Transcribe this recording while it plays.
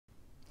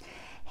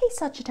Hey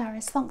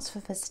Sagittarius, thanks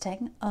for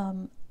visiting.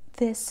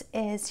 This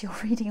is your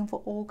reading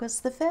for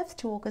August the 5th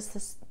to August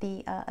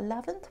the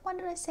 11th. When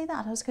did I say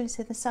that? I was going to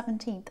say the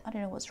 17th. I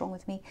don't know what's wrong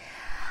with me.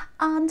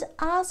 And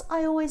as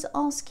I always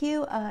ask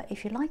you,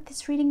 if you like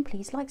this reading,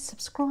 please like,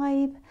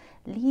 subscribe,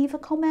 leave a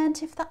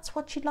comment if that's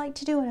what you'd like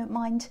to do. I don't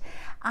mind.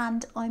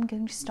 And I'm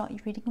going to start your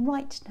reading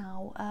right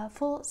now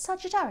for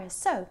Sagittarius.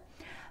 So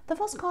the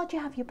first card you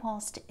have your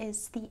past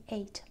is the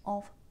Eight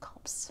of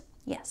Cups.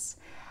 Yes.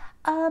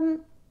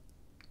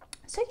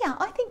 So yeah,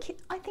 I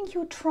think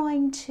you're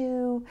trying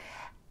to,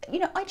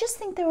 I just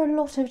think there are a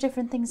lot of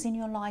different things in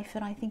your life,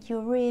 and I think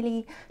you're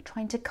really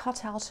trying to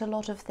cut out a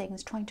lot of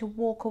things, trying to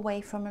walk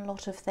away from a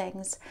lot of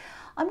things.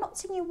 I'm not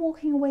seeing you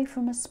walking away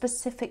from a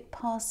specific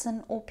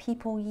person or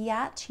people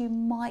yet. You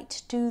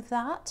might do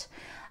that,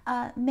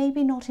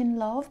 maybe not in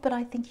love, but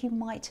I think you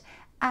might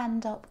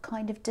end up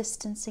kind of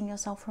distancing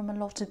yourself from a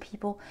lot of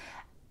people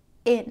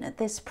in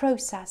this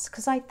process,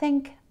 because I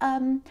think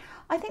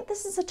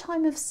this is a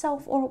time of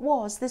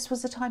this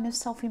was a time of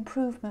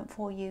self-improvement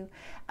for you,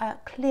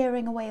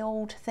 clearing away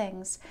old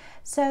things.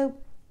 So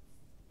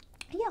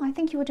yeah, I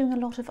think you were doing a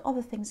lot of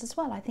other things as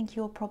well. I think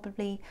you're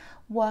probably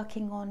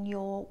working on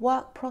your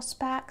work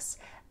prospects,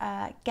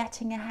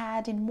 getting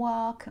ahead in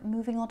work,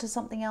 moving on to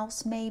something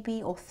else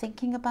maybe, or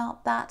thinking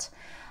about that.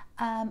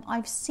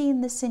 I've seen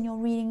this in your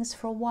readings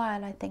for a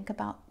while, I think,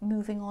 about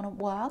moving on at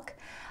work.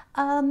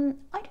 I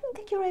don't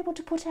think you're able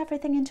to put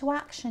everything into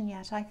action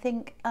yet. I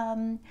think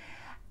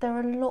there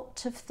are a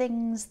lot of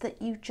things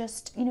that you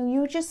just,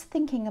 you're just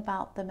thinking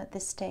about them at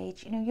this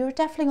stage. You're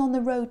definitely on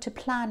the road to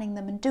planning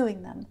them and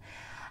doing them.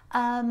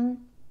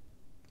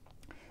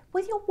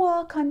 With your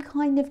work, I'm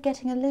kind of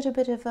getting a little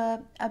bit of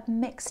a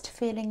mixed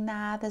feeling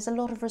there. There's a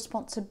lot of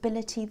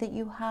responsibility that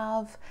you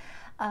have.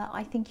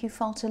 I think you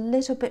felt a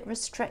little bit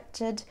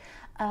restricted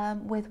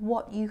with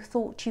what you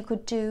thought you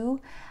could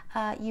do.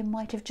 You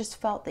might have just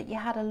felt that you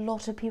had a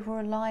lot of people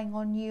relying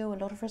on you, a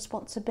lot of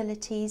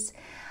responsibilities.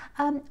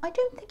 I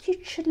don't think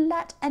you should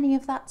let any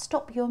of that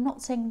stop you. I'm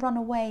not saying run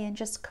away and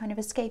just kind of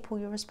escape all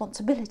your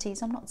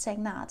responsibilities. I'm not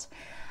saying that.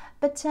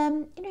 But,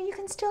 you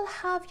can still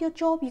have your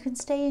job. You can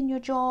stay in your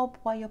job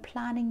while you're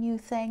planning new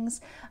things.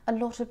 A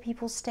lot of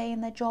people stay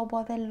in their job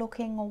while they're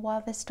looking or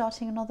while they're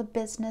starting another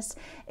business.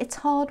 It's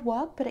hard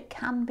work, but it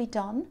can be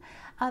done.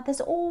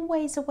 There's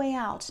always a way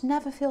out.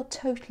 Never feel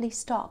totally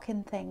stuck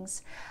in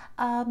things.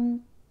 I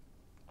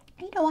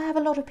have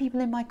a lot of people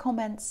in my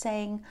comments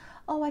saying,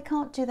 oh, I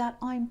can't do that,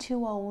 I'm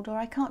too old, or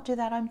I can't do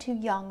that, I'm too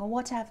young, or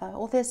whatever,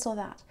 or this or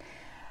that.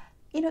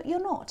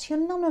 You're not. You're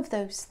none of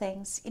those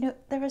things.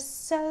 There are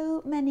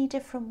so many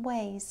different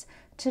ways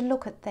to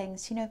look at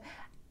things.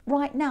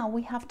 Right now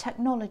we have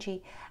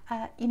technology.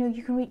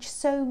 You can reach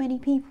so many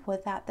people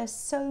with that. There's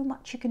so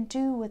much you can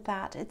do with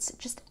that. It's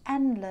just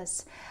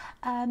endless.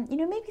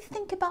 Maybe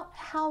think about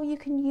how you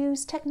can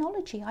use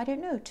technology, I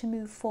don't know, to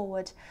move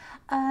forward.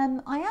 I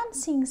am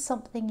seeing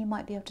something you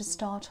might be able to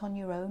start on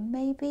your own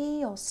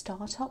maybe, or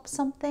start up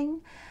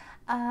something.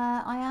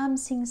 I am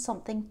seeing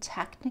something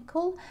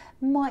technical,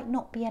 might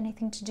not be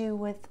anything to do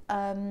with,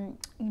 the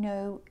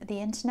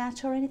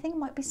internet or anything, it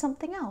might be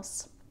something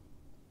else.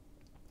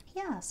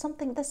 Yeah,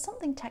 there's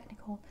something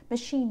technical,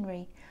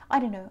 machinery, I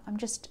don't know,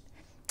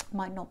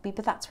 might not be,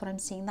 but that's what I'm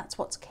seeing, that's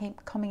what's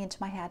coming into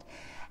my head.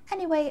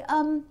 Anyway,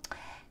 yeah,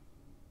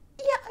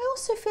 I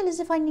also feel as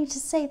if I need to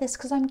say this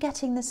because I'm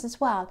getting this as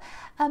well.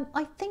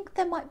 I think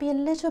there might be a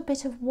little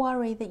bit of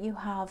worry that you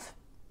have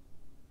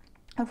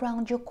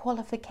around your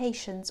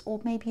qualifications,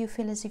 or maybe you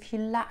feel as if you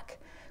lack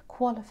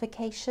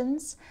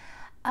qualifications.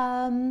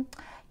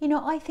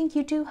 I think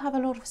you do have a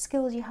lot of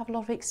skills, you have a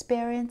lot of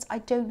experience. I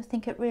don't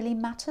think it really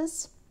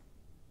matters.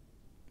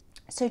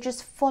 So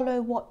just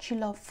follow what you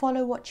love,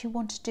 follow what you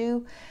want to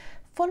do,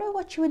 follow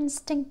what you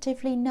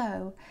instinctively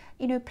know.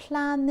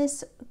 Plan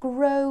this,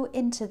 grow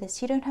into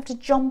this. You don't have to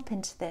jump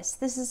into this.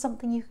 This is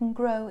something you can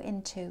grow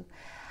into.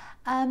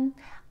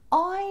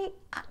 I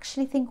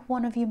actually think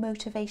one of your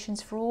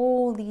motivations for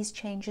all these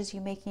changes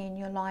you're making in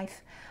your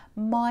life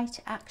might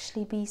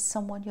actually be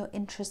someone you're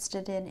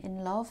interested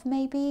in love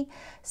maybe.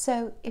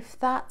 So if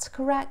that's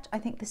correct, I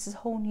think this is a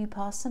whole new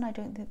person. I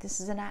don't think this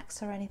is an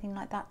ex or anything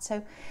like that.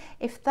 So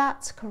if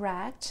that's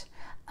correct,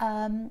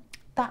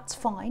 that's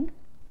fine.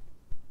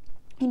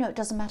 It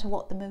doesn't matter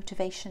what the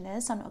motivation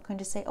is. I'm not going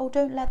to say, oh,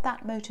 don't let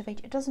that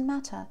motivate you. It doesn't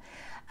matter.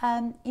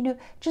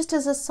 Just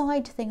as a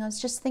side thing, I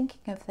was just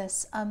thinking of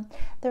this.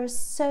 There are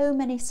so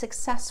many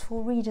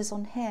successful readers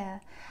on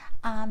here,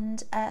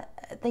 and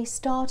they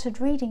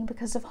started reading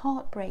because of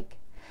heartbreak.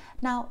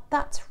 Now,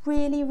 that's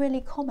really,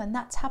 really common.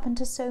 That's happened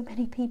to so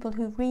many people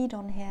who read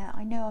on here.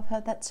 I know I've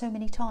heard that so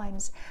many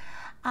times.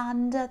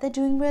 And they're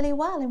doing really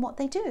well in what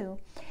they do.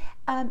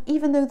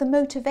 Even though the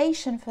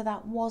motivation for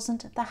that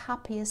wasn't the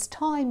happiest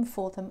time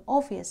for them,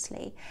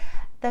 obviously,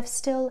 they've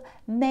still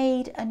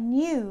made a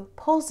new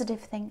positive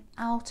thing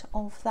out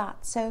of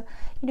that. So,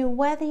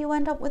 whether you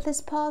end up with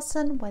this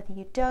person, whether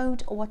you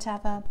don't, or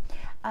whatever,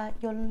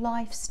 your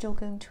life's still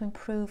going to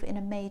improve in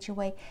a major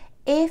way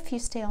if you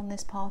stay on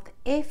this path,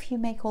 if you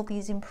make all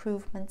these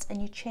improvements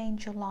and you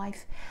change your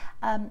life,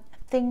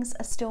 things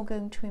are still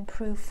going to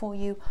improve for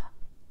you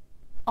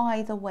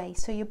either way.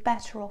 So you're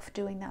better off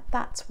doing that.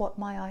 That's what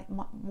my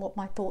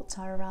thoughts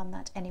are around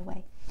that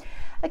anyway.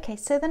 Okay,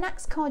 so the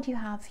next card you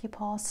have, you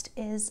passed,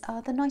 is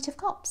the Knight of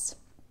Cups.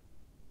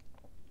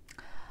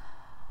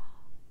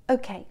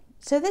 Okay,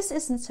 so this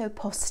isn't so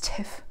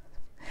positive.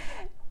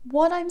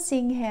 What I'm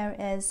seeing here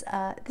is,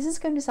 this is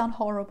going to sound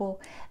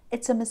horrible,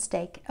 it's a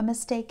mistake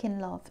in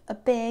love, a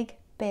big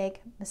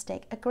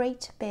mistake, a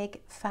great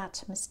big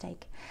fat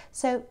mistake.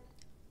 So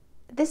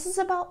this is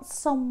about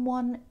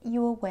someone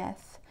you were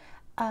with.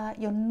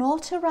 You're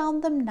not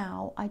around them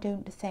now, I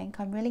don't think.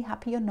 I'm really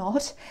happy you're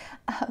not.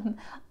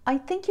 I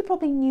think you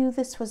probably knew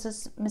this was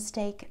a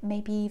mistake,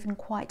 maybe even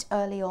quite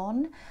early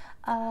on.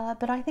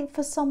 But I think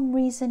for some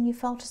reason you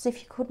felt as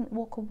if you couldn't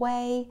walk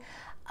away.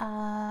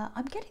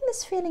 I'm getting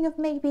this feeling of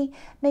maybe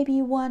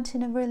you weren't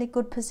in a really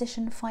good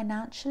position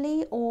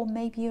financially, or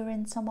maybe you're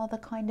in some other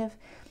kind of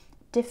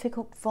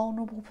difficult,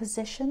 vulnerable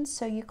position,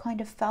 so you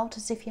kind of felt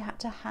as if you had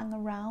to hang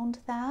around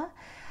there.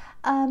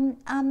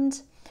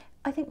 And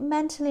I think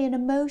mentally and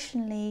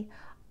emotionally,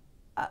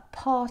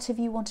 part of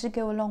you wanted to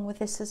go along with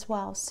this as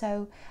well.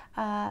 So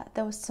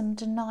there was some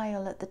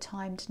denial at the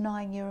time,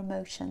 denying your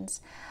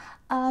emotions.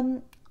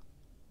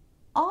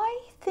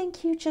 I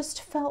think you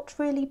just felt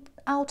really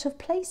out of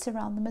place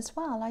around them as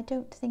well. I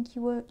don't think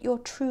you were your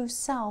true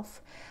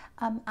self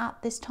at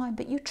this time,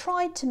 but you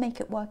tried to make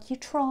it work. You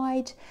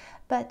tried,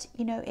 but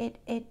you know,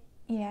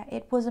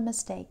 it was a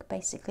mistake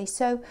basically.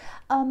 So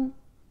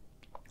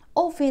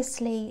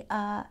obviously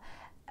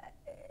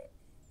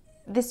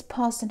this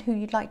person who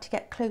you'd like to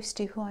get close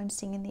to, who I'm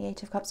seeing in the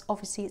Eight of Cups,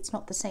 obviously it's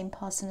not the same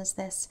person as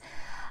this.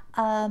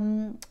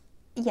 Yeah,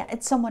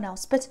 it's someone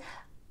else. But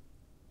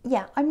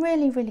yeah, I'm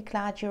really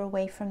glad you're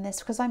away from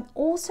this, because I'm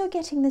also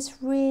getting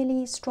this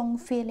really strong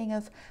feeling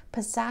of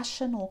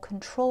possession or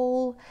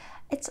control.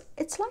 It's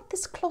like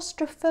this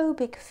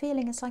claustrophobic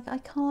feeling. It's like I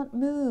can't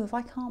move.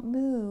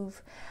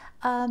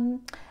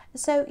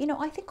 So, you know,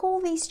 I think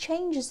all these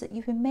changes that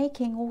you've been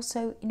making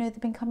also, you know, they've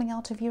been coming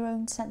out of your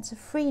own sense of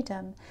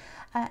freedom.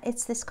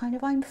 It's this kind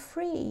of I'm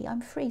free.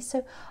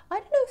 So I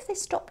don't know if they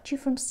stopped you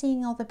from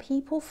seeing other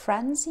people,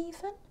 friends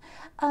even.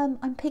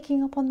 I'm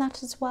picking up on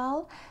that as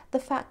well. The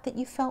fact that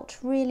you felt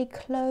really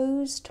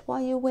closed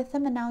while you're with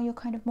them, and now you're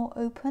kind of more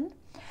open.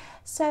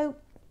 So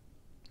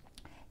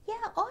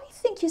yeah, I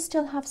think you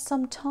still have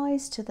some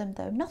ties to them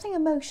though. Nothing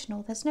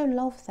emotional, there's no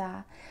love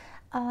there.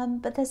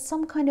 But there's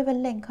some kind of a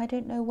link. I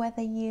don't know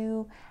whether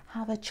you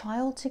have a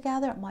child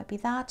together, it might be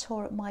that,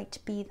 or it might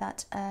be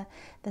that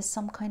there's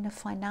some kind of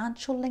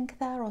financial link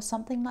there or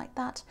something like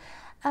that.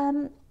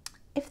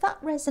 If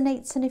that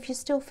resonates, and if you're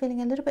still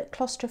feeling a little bit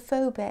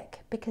claustrophobic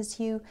because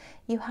you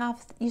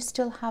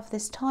still have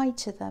this tie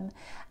to them,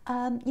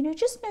 you know,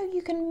 just know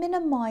you can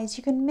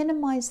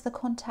minimize the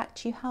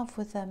contact you have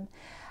with them.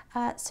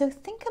 So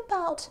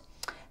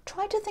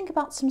try to think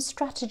about some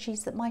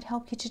strategies that might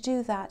help you to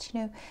do that.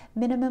 You know,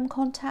 minimum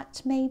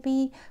contact,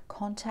 maybe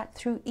contact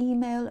through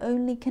email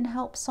only can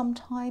help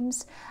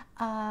sometimes.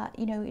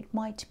 You know, it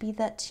might be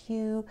that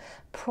you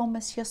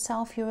promise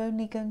yourself you're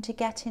only going to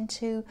get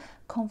into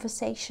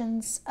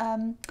conversations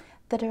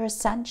that are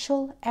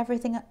essential.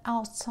 Everything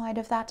outside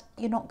of that,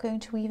 you're not going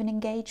to even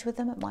engage with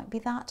them. It might be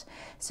that.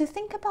 So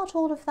think about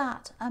all of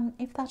that.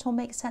 If that all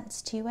makes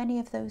sense to you, any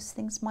of those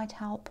things might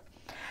help.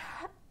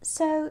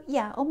 So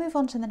yeah, I'll move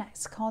on to the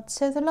next card.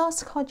 So the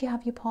last card you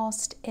have your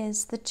past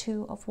is the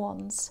Two of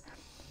Wands.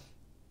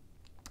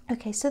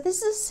 Okay, so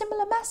this is a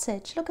similar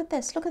message. Look at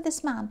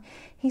this man.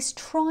 He's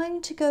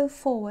trying to go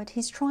forward.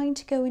 He's trying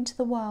to go into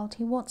the world.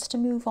 He wants to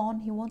move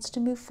on. He wants to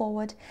move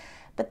forward.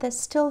 But there's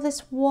still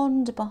this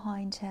wand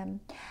behind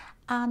him.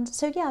 And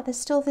so yeah, there's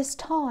still this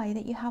tie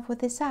that you have with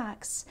this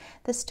axe.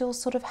 There's still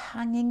sort of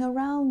hanging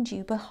around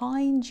you,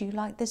 behind you,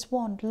 like this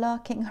wand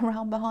lurking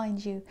around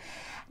behind you.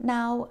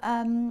 Now,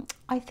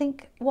 I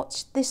think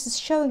what this is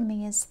showing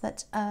me is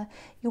that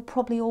you'll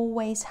probably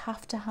always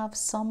have to have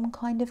some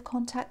kind of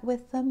contact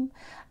with them.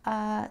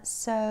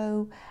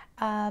 So,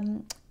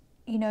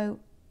 you know,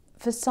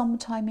 for some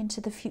time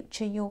into the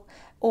future, you'll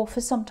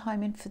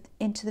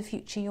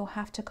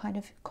have to kind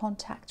of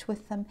contact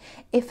with them.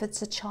 If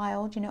it's a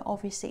child, you know,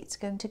 obviously it's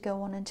going to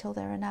go on until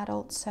they're an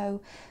adult.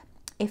 So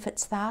if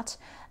it's that,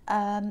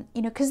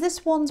 you know, because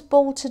this one's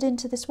bolted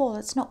into this wall,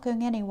 it's not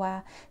going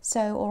anywhere.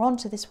 So, or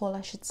onto this wall,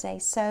 I should say.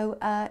 So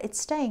it's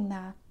staying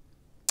there.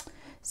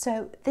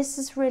 So this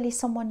is really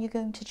someone you're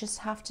going to just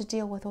have to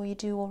deal with, or you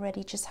do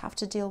already just have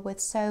to deal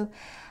with. So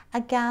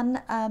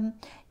again,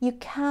 you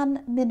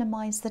can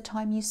minimize the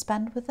time you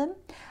spend with them,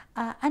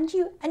 and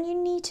you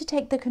need to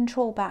take the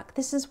control back.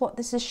 This is what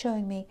this is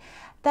showing me.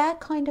 They're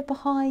kind of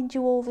behind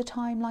you all the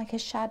time like a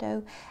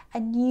shadow,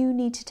 and you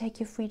need to take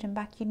your freedom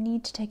back. You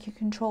need to take your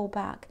control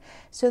back.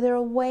 So there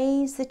are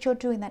ways that you're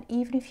doing that,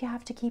 even if you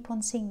have to keep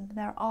on seeing them.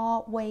 There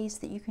are ways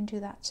that you can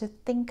do that. So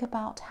think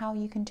about how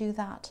you can do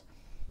that.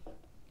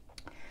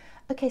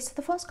 Okay, so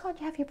the first card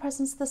you have your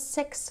presence, the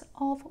Six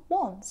of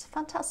Wands.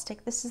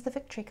 Fantastic. This is the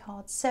victory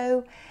card.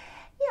 So,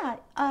 yeah,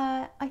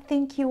 I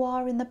think you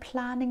are in the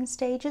planning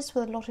stages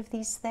with a lot of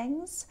these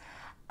things.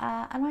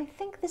 And I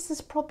think this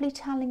is probably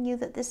telling you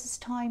that this is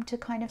time to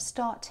kind of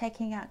start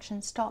taking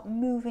action, start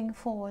moving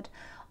forward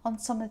on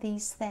some of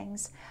these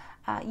things.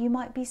 You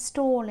might be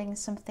stalling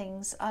some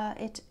things.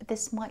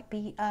 This might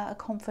be a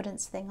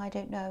confidence thing, I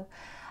don't know.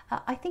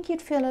 I think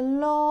you'd feel a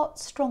lot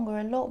stronger,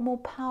 a lot more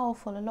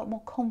powerful, a lot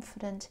more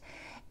confident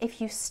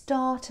if you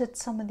started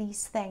some of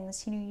these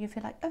things. You know, you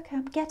feel like, okay,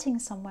 I'm getting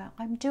somewhere,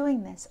 I'm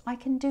doing this, I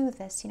can do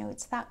this, you know,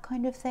 it's that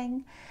kind of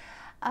thing.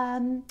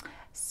 Yeah,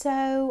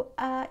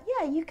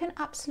 you can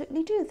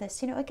absolutely do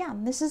this. You know,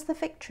 again, this is the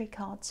victory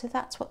card, so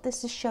that's what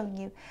this is showing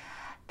you.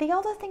 The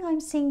other thing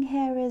I'm seeing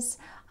here is,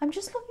 I'm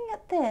just looking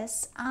at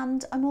this,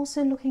 and I'm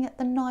also looking at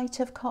the Knight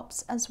of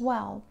Cups as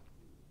well.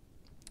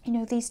 You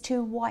know, these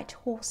two white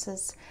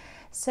horses.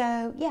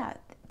 So yeah,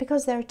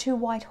 because there are two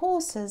white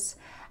horses,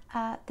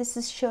 this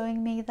is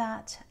showing me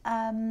that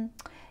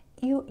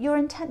your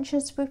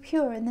intentions were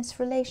pure in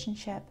this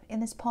relationship, in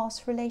this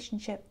past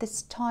relationship,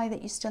 this tie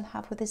that you still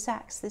have with this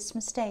ex, this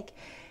mistake.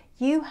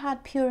 You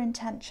had pure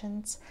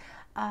intentions.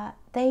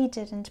 They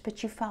didn't,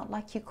 but you felt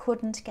like you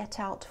couldn't get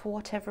out for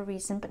whatever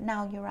reason, but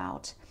now you're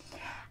out.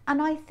 And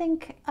I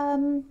think,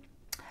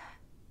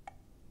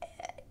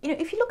 you know,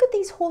 if you look at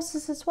these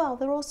horses as well,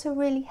 they're also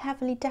really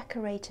heavily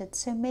decorated.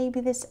 So maybe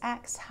this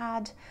ex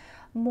had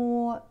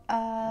more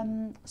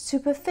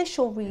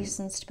superficial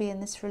reasons to be in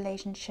this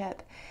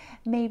relationship.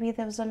 Maybe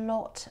there was a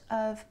lot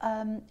of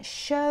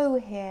show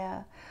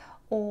here,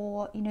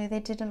 or, you know, they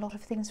did a lot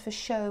of things for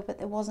show, but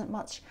there wasn't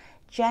much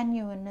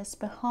genuineness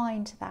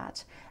behind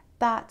that.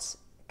 That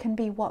can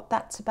be what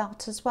that's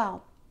about as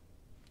well.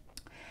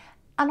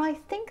 And I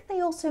think they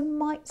also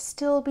might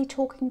still be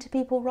talking to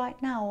people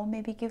right now, or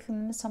maybe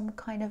giving them some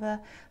kind of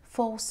a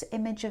false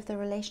image of the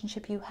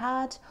relationship you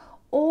had,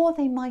 or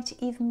they might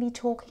even be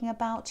talking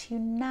about you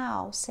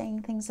now,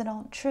 saying things that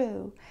aren't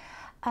true.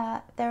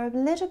 They're a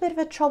little bit of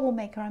a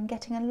troublemaker. I'm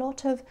getting a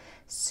lot of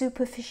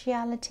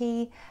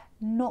superficiality,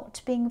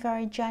 not being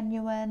very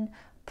genuine,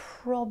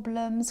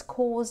 problems,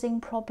 causing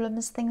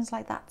problems, things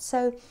like that.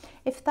 So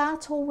if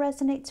that all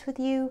resonates with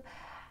you,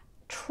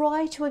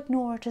 try to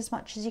ignore it as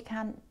much as you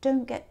can.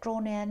 Don't get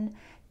drawn in.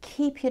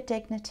 Keep your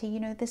dignity. You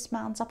know, this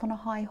man's up on a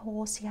high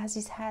horse. He has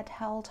his head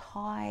held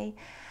high.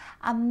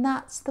 And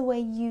that's the way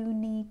you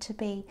need to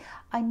be.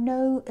 I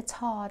know it's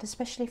hard,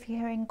 especially if you're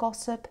hearing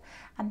gossip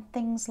and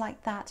things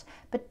like that,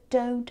 but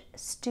don't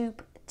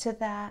stoop to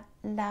their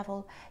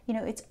level. You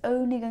know, it's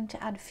only going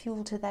to add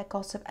fuel to their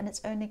gossip, and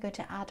it's only going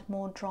to add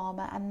more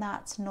drama, and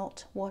that's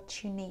not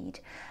what you need.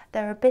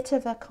 They're a bit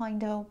of a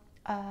kind of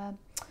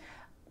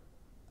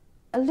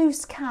a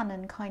loose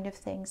cannon kind of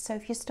thing. So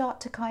if you start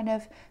to kind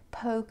of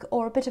poke,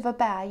 or a bit of a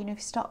bear, you know, if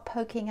you start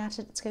poking at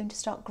it, it's going to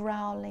start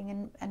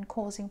growling and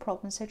causing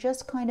problems. So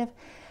just kind of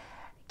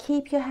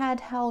keep your head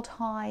held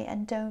high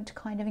and don't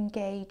kind of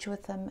engage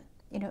with them,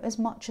 you know, as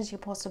much as you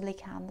possibly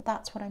can.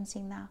 That's what I'm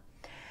seeing now.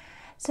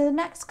 So the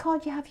next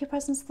card you have your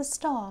presence, the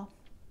Star.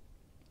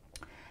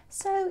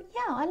 So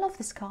yeah, I love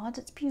this card.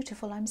 It's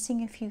beautiful. I'm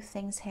seeing a few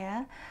things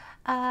here.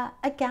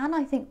 Again,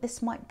 I think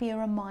this might be a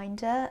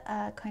reminder,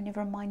 kind of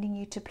reminding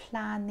you to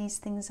plan these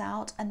things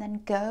out and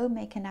then go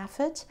make an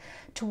effort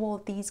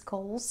toward these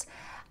goals.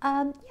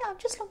 Yeah, I'm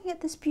just looking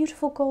at this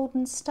beautiful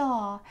golden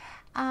star,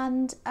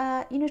 and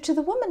you know, to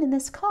the woman in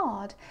this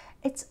card,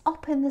 it's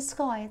up in the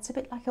sky. It's a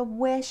bit like a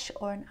wish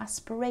or an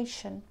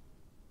aspiration.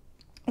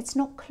 It's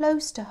not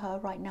close to her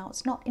right now.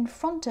 It's not in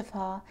front of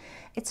her.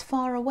 It's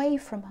far away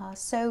from her.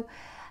 So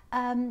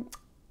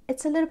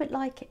it's a little bit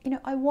like, you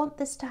know, I want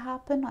this to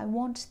happen, I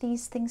want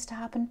these things to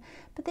happen,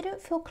 but they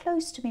don't feel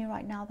close to me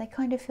right now. They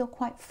kind of feel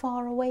quite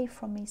far away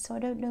from me, so I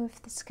don't know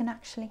if this can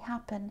actually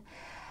happen.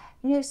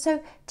 You know,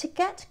 so to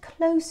get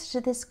close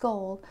to this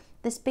goal,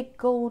 this big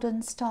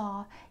golden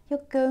star,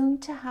 you're going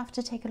to have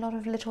to take a lot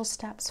of little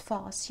steps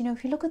first. You know,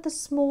 if you look at the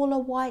smaller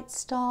white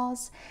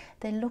stars,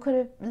 they look at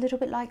a little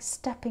bit like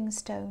stepping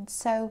stones.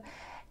 So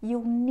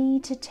you'll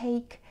need to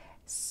take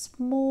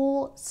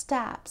small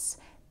steps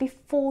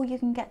before you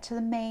can get to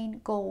the main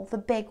goal, the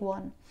big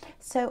one.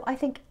 So I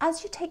think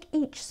as you take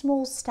each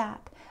small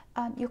step,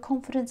 your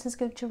confidence is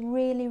going to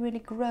really, really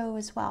grow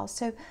as well.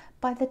 So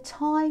by the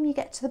time you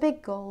get to the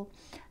big goal,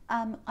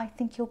 I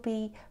think you'll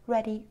be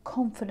ready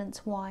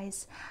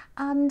confidence-wise.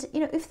 And, you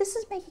know, if this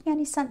is making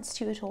any sense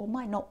to you at all,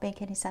 might not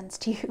make any sense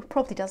to you,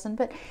 probably doesn't,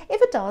 but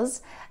if it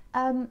does,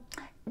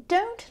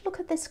 don't look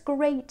at this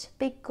great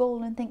big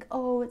goal and think,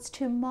 oh, it's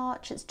too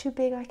much, it's too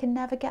big, I can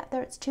never get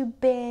there, it's too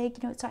big,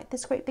 you know, it's like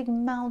this great big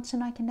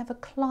mountain, I can never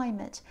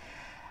climb it.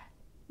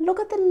 Look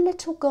at the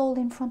little goal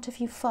in front of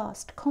you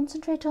first.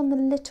 Concentrate on the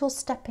little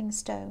stepping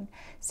stone.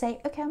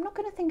 Say, okay, I'm not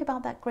going to think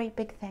about that great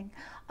big thing.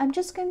 I'm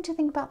just going to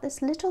think about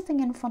this little thing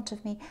in front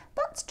of me.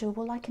 That's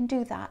doable, I can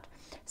do that.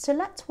 So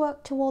let's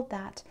work toward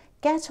that.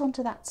 Get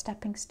onto that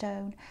stepping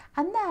stone,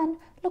 and then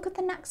look at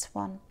the next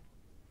one.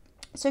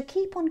 So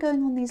keep on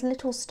going on these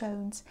little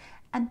stones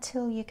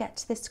until you get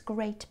to this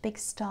great big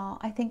star.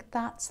 I think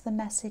that's the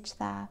message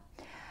there.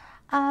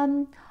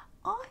 I'm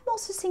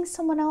also seeing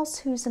someone else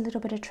who's a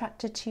little bit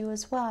attracted to you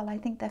as well. I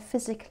think they're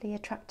physically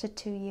attracted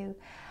to you.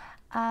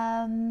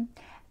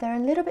 They're a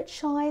little bit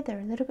shy, they're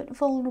a little bit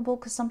vulnerable,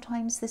 because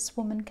sometimes this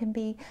woman can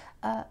be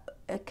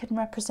can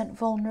represent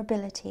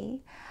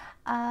vulnerability.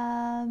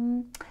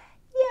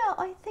 Yeah,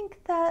 I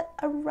think that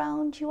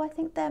around you, I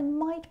think there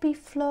might be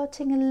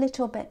flirting a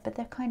little bit, but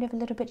they're kind of a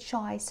little bit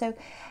shy. So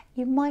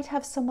you might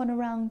have someone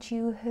around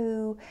you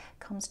who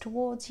comes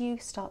towards you,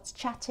 starts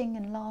chatting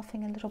and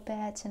laughing a little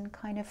bit and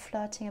kind of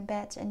flirting a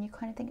bit, and you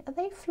kind of think, are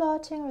they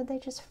flirting or are they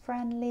just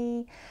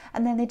friendly?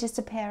 And then they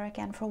disappear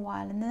again for a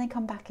while and then they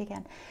come back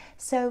again.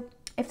 So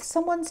if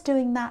someone's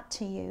doing that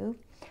to you,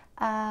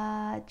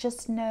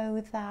 just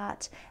know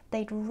that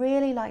they'd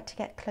really like to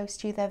get close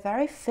to you. They're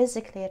very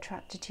physically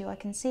attracted to you, I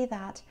can see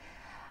that,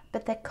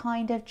 but they're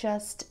kind of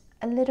just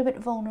a little bit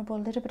vulnerable, a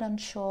little bit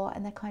unsure,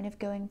 and they're kind of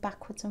going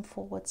backwards and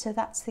forwards. So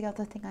that's the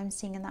other thing I'm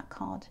seeing in that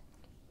card.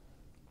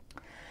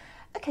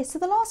 Okay, so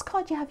the last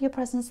card you have your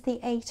presence, the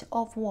Eight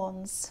of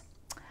Wands.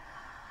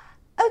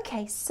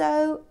 Okay,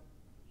 so,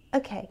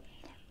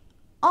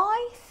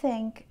 I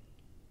think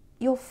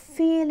your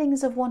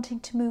feelings of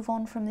wanting to move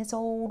on from this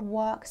old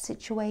work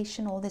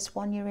situation, or this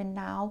one you're in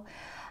now,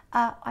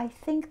 I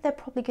think they're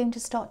probably going to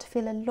start to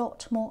feel a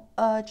lot more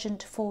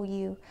urgent for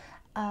you.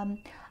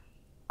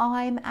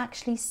 I'm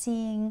actually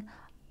seeing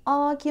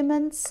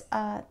arguments.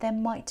 There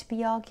might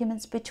be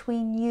arguments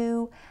between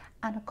you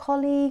and a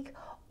colleague,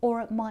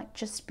 or it might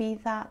just be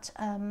that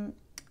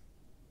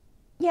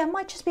yeah, it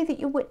might just be that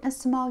you witness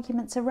some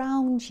arguments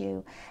around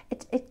you.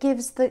 It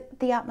gives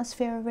the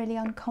atmosphere a really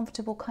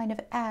uncomfortable kind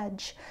of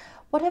edge.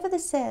 Whatever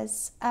this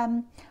is,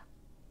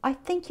 I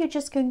think you're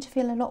just going to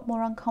feel a lot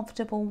more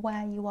uncomfortable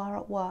where you are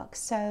at work.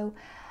 So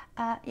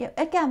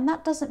again,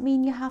 that doesn't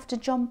mean you have to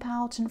jump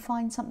out and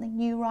find something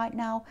new right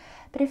now.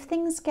 But if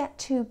things get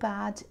too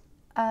bad,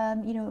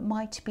 you know, it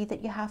might be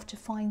that you have to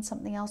find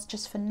something else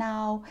just for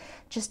now,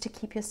 just to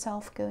keep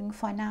yourself going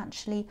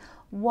financially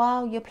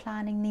while you're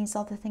planning these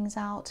other things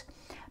out.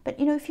 But,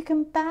 you know, if you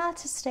can bear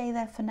to stay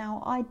there for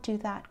now, I'd do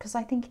that, because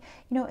I think,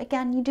 you know,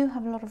 again, you do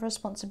have a lot of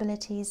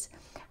responsibilities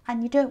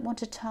and you don't want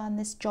to turn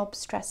this job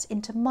stress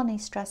into money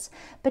stress,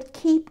 but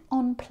keep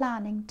on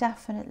planning,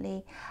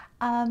 definitely.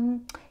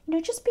 You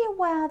know, just be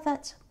aware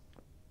that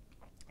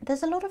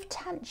there's a lot of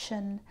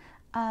tension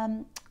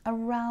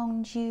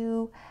around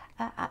you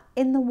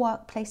in the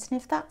workplace, and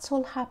if that's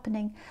all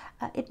happening,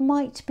 it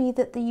might be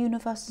that the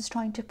universe is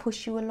trying to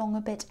push you along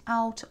a bit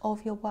out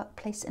of your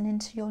workplace and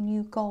into your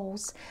new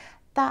goals.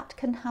 That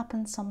can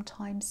happen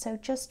sometimes, so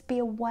just be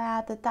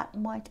aware that that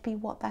might be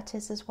what that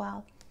is as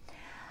well.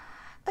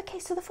 Okay,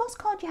 so the first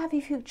card you have in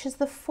your future is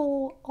the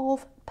Four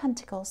of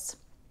Pentacles.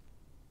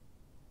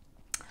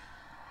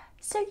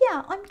 So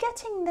yeah, I'm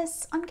getting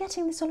this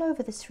all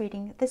over this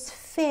reading, this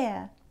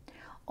fear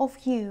of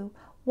you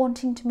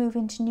wanting to move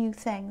into new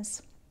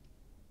things.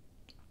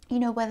 You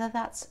know, whether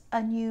that's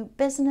a new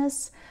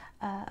business,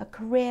 a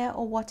career,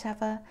 or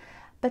whatever.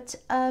 But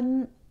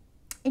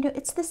you know,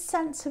 it's this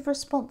sense of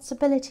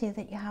responsibility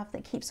that you have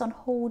that keeps on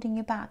holding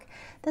you back.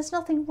 There's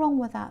nothing wrong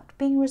with that.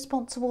 Being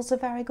responsible is a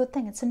very good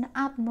thing. It's an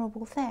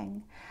admirable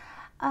thing.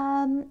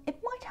 It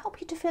might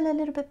help you to feel a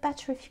little bit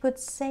better if you could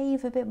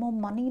save a bit more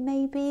money,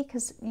 maybe,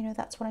 because, you know,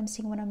 that's what I'm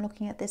seeing when I'm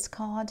looking at this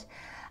card.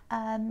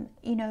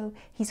 You know,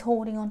 he's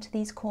holding on to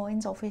these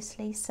coins,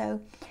 obviously.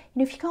 So, you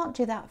know, if you can't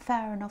do that,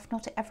 fair enough.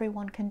 Not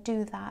everyone can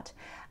do that.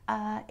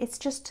 It's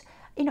just,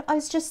 you know, I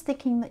was just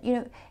thinking that, you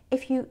know,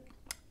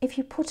 if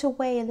you put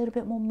away a little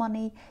bit more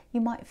money, you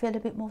might feel a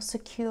bit more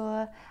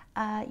secure.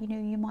 You know,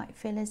 you might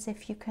feel as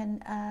if you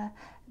can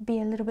be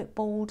a little bit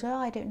bolder.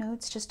 I don't know,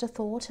 it's just a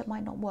thought. It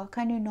might not work.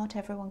 I know not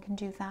everyone can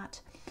do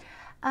that.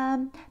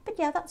 But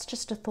yeah, that's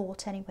just a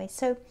thought anyway.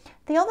 So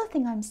the other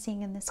thing I'm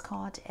seeing in this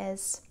card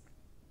is,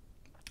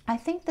 I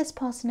think this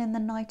person in the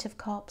Knight of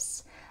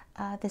Cups,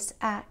 this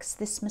axe,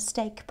 this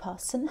mistake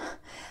person,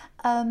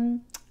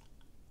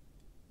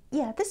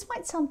 yeah, this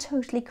might sound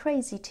totally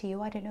crazy to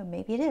you. I don't know,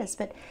 maybe it is,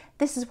 but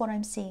this is what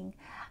I'm seeing.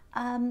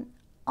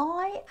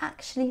 I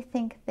actually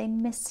think they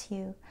miss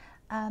you.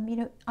 You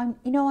know,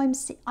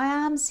 I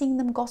am seeing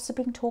them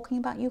gossiping, talking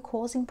about you,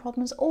 causing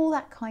problems, all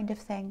that kind of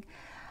thing.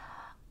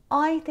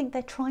 I think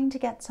they're trying to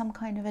get some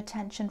kind of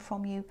attention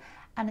from you,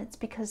 and it's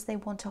because they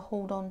want to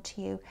hold on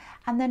to you,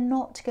 and they're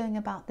not going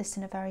about this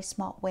in a very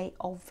smart way,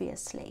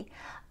 obviously.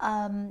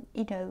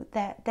 You know,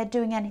 they're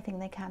doing anything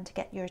they can to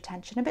get your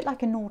attention, a bit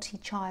like a naughty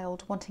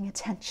child wanting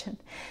attention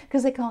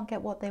because they can't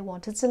get what they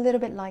want. It's a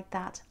little bit like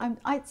that.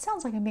 It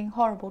sounds like I'm being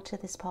horrible to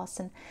this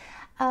person,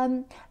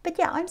 but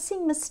yeah, I'm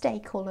seeing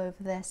mistake all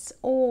over this,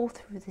 all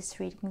through this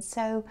reading.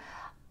 So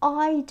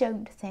I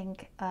don't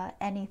think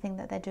anything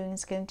that they're doing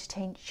is going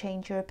to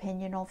change your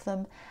opinion of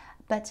them.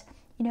 But,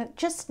 you know,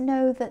 just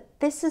know that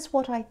this is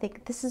what I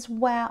think. This is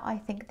where I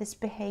think this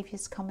behavior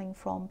is coming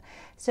from.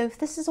 So if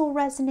this is all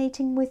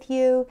resonating with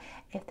you,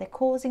 if they're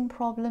causing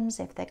problems,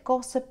 if they're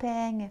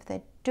gossiping, if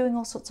they're doing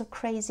all sorts of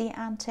crazy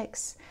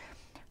antics,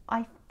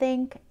 I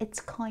think it's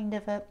kind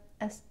of a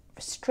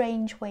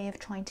strange way of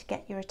trying to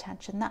get your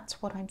attention.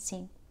 That's what I'm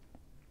seeing.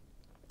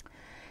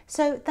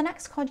 So the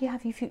next card you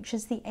have your future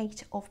is the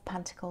Eight of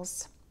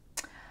Pentacles.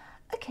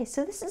 Okay,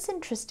 so this is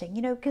interesting,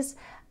 you know, because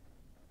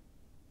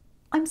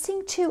I'm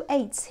seeing two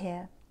eights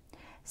here.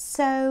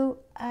 So,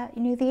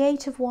 you know, the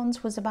Eight of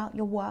Wands was about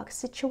your work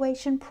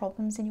situation,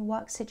 problems in your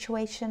work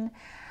situation.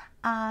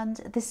 And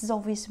this is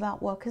obvious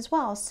about work as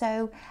well.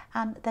 So,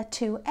 and they're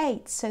two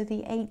eights. So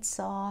the eights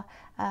are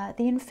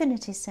the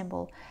infinity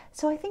symbol.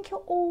 So I think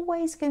you're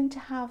always going to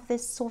have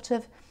this sort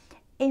of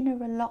inner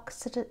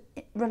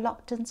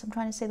reluctance. I'm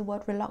trying to say the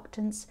word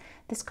reluctance.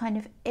 This kind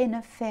of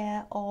inner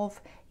fear of,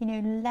 you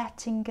know,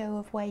 letting go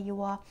of where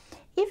you are.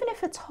 Even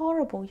if it's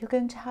horrible, you're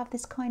going to have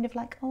this kind of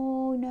like,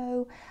 oh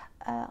no,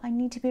 I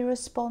need to be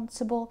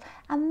responsible.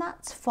 And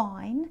that's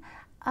fine.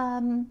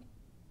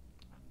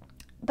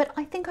 But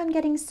I think I'm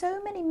getting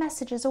so many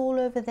messages all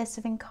over this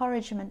of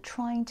encouragement,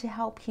 trying to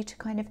help you to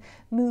kind of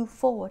move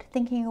forward,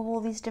 thinking of all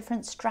these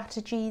different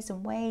strategies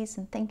and ways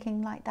and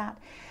thinking like that.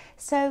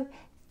 So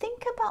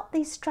think about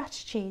these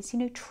strategies, you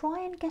know, try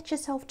and get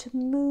yourself to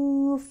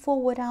move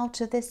forward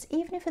out of this,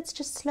 even if it's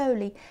just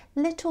slowly,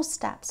 little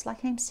steps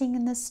like I'm seeing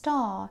in the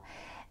star,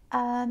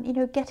 you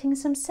know, getting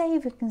some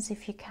savings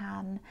if you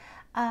can.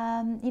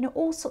 You know,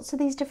 all sorts of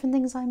these different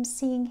things I'm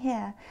seeing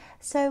here.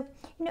 So,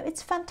 you know,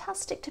 it's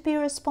fantastic to be a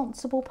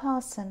responsible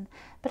person,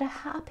 but a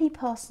happy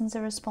person's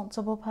a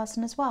responsible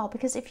person as well,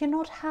 because if you're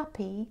not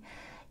happy,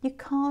 you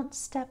can't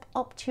step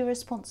up to your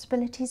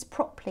responsibilities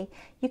properly.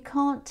 You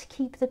can't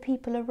keep the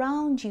people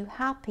around you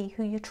happy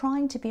who you're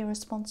trying to be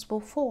responsible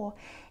for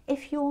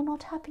if you're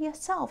not happy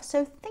yourself.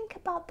 So think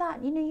about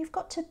that. You know, you've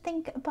got to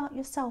think about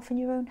yourself and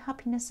your own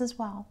happiness as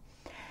well.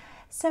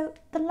 So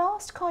the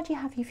last card you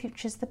have your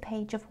future is the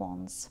Page of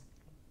Wands.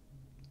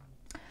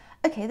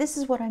 Okay, this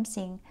is what I'm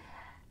seeing.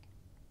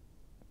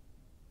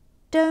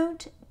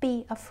 Don't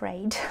be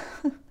afraid.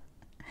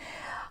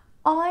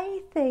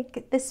 I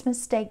think this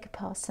mistake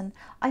person,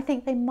 I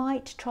think they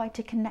might try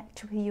to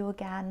connect with you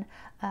again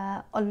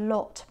a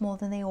lot more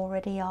than they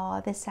already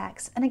are, this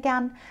ex. And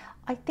again,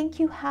 I think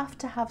you have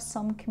to have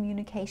some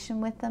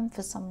communication with them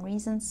for some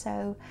reason.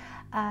 So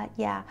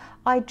yeah,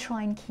 I'd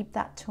try and keep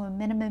that to a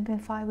minimum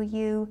if I were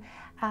you.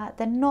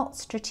 They're not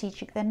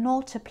strategic, they're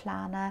not a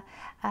planner.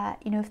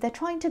 You know, if they're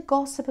trying to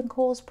gossip and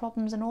cause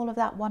problems and all of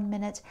that 1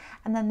 minute,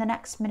 and then the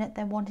next minute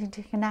they're wanting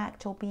to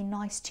connect or be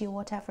nice to you or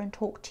whatever and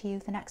talk to you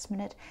the next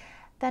minute,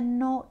 they're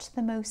not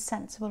the most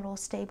sensible or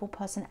stable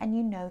person, and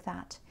you know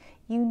that.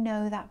 You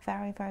know that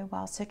very, very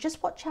well. So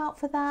just watch out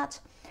for that.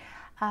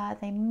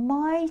 They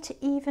might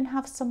even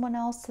have someone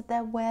else that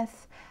they're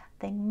with.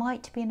 They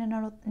might be in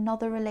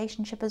another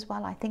relationship as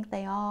well. I think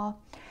they are.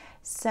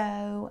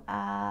 So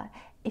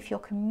if you're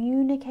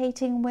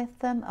communicating with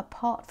them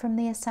apart from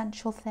the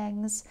essential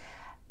things,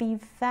 be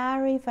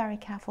very, very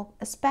careful,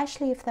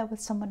 especially if they're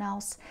with someone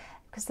else,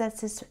 because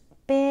there's this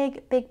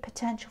big, big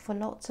potential for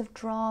lots of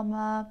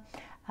drama,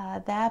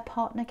 their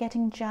partner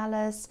getting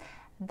jealous,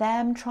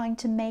 them trying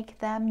to make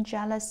them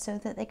jealous so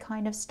that they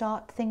kind of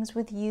start things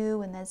with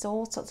you, and there's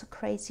all sorts of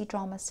crazy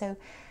drama. So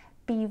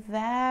be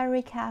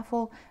very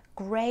careful.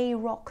 Grey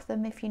rock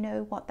them if you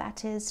know what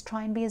that is.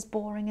 Try and be as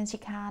boring as you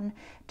can.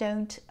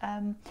 Don't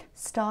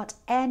start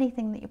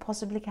anything that you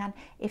possibly can.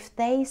 If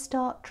they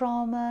start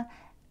drama,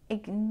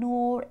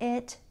 ignore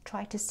it.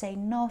 Try to say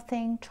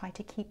nothing. Try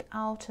to keep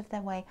out of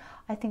their way.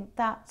 I think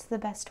that's the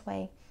best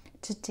way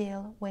to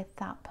deal with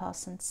that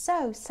person.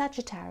 So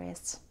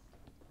Sagittarius,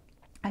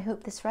 I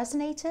hope this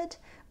resonated.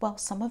 Well,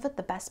 some of it,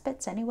 the best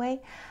bits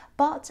anyway.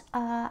 But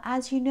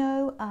as you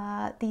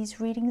know, these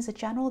readings are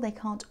general. They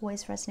can't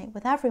always resonate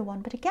with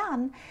everyone. But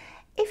again,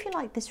 if you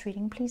like this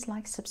reading, please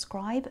like,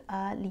 subscribe,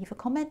 leave a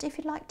comment if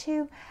you'd like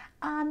to.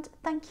 And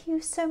thank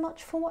you so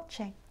much for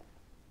watching.